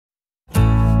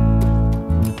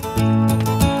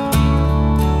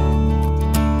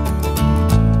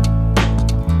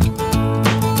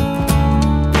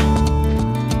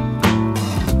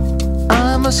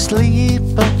asleep,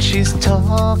 but she's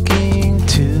talking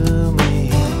to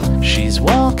me. She's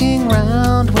walking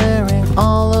round wearing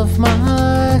all of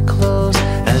my clothes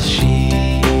as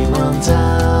she runs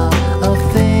out of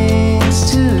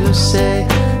things to say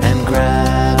and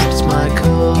grabs my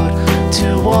coat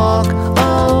to walk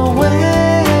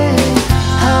away.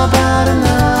 How about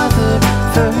another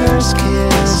first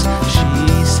kiss?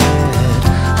 She said.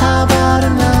 How about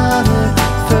another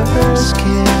first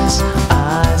kiss?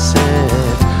 I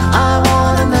said. I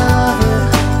want another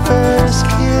first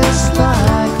kiss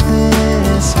like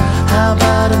this. How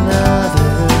about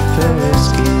another first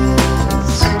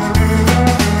kiss?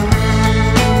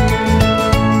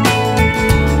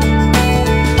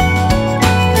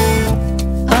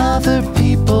 Other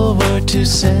people were too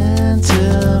sentimental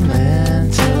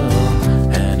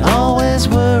and always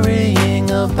worrying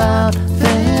about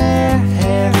their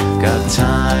hair. Got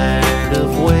tired of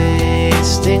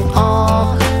wasting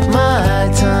all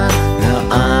my time. Now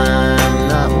I'm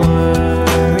not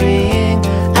worrying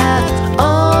at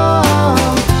all.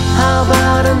 How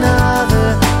about another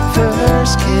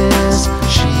first kiss?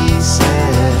 She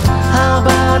said. How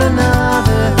about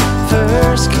another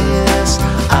first kiss?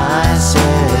 I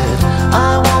said.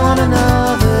 I want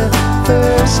another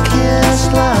first kiss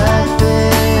like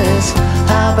this.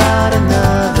 How about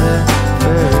another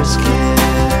first kiss?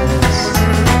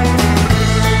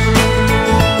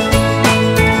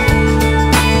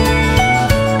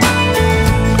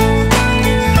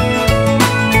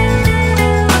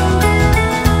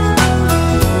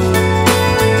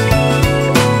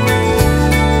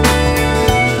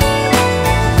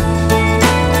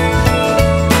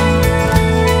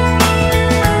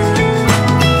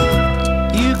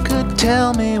 You could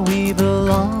tell me we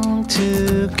belong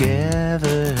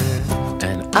together,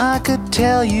 and I could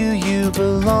tell you you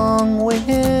belong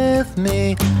with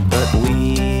me, but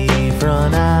we've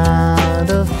run out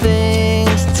of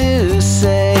things to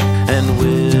say, and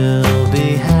we'll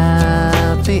be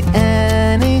happy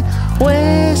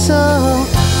anyway. So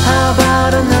how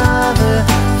about another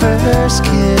first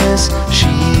kiss?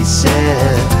 She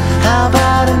said.